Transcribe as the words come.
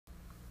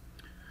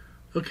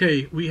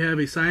Okay, we have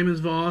a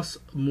SimonsVoss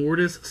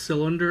Mortise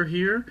cylinder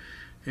here,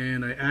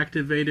 and I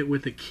activate it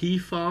with a key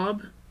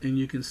fob, and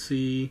you can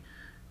see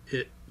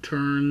it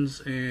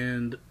turns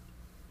and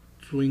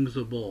swings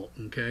the bolt.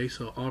 Okay,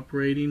 so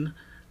operating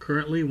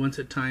currently, once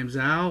it times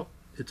out,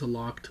 it's a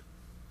locked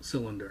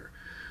cylinder.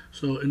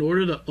 So in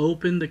order to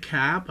open the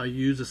cap, I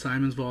use a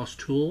SimonsVoss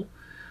tool.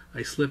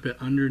 I slip it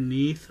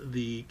underneath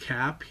the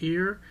cap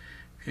here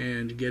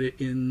and get it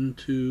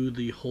into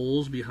the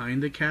holes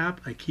behind the cap.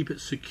 I keep it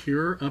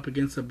secure up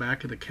against the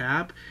back of the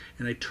cap,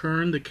 and I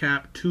turn the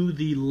cap to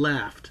the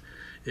left.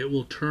 It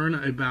will turn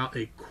about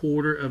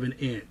 1/4 of an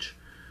inch.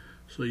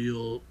 So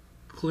you'll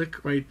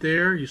click right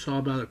there. You saw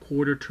about a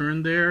quarter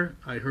turn there.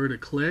 I heard a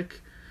click,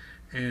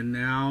 and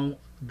now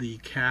the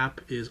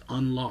cap is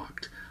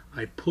unlocked.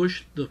 I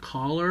push the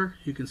collar.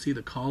 You can see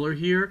the collar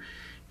here.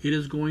 It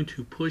is going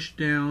to push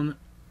down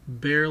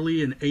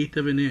barely 1/8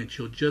 of an inch.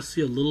 You'll just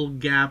see a little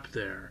gap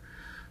there.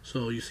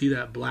 So you see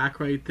that black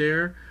right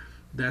there?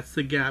 That's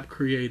the gap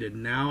created.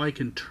 Now I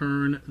can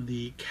turn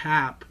the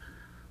cap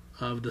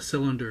of the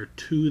cylinder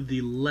to the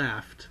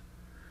left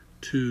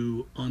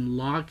to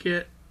unlock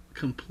it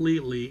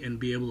completely and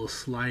be able to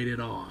slide it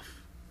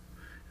off.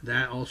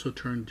 That also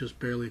turned just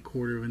barely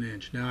 1/4 of an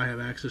inch. Now I have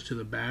access to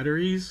the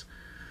batteries.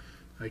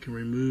 I can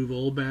remove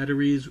old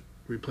batteries,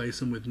 replace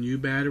them with new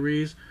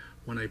batteries.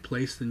 When I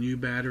place the new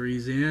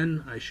batteries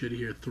in, I should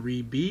hear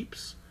 3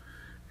 beeps,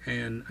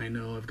 and I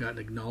know I've got an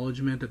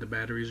acknowledgement that the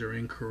batteries are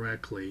in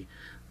correctly.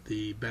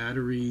 The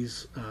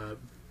batteries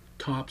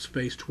tops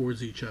face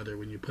towards each other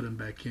when you put them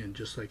back in,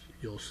 just like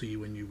you'll see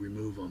when you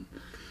remove them.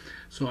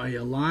 So I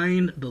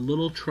align the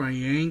little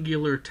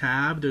triangular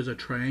tab. There's a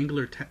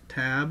triangular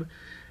tab.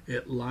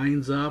 It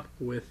lines up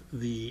with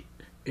the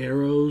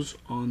arrows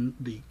on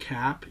the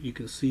cap. You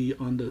can see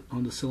on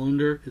the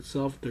cylinder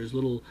itself there's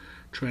little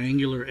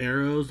triangular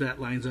arrows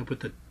that lines up with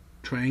the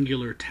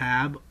triangular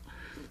tab.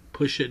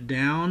 Push it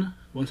down.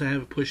 Once I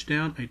have it pushed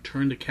down, I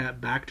turn the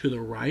cap back to the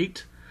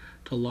right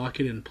to lock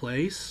it in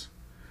place,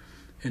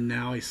 and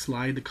now I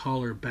slide the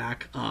collar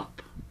back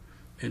up,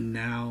 and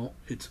now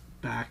it's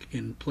back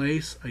in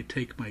place. I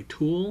take my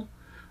tool,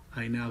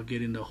 I now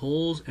get into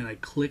holes, and I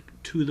click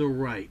to the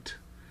right,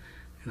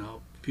 and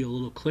I'll feel a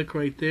little click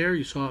right there.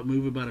 You saw it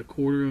move about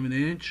 1/4 of an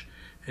inch,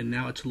 and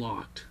now it's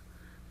locked.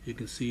 You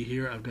can see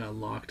here I've got a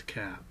locked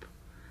cap,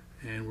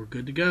 and we're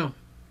good to go.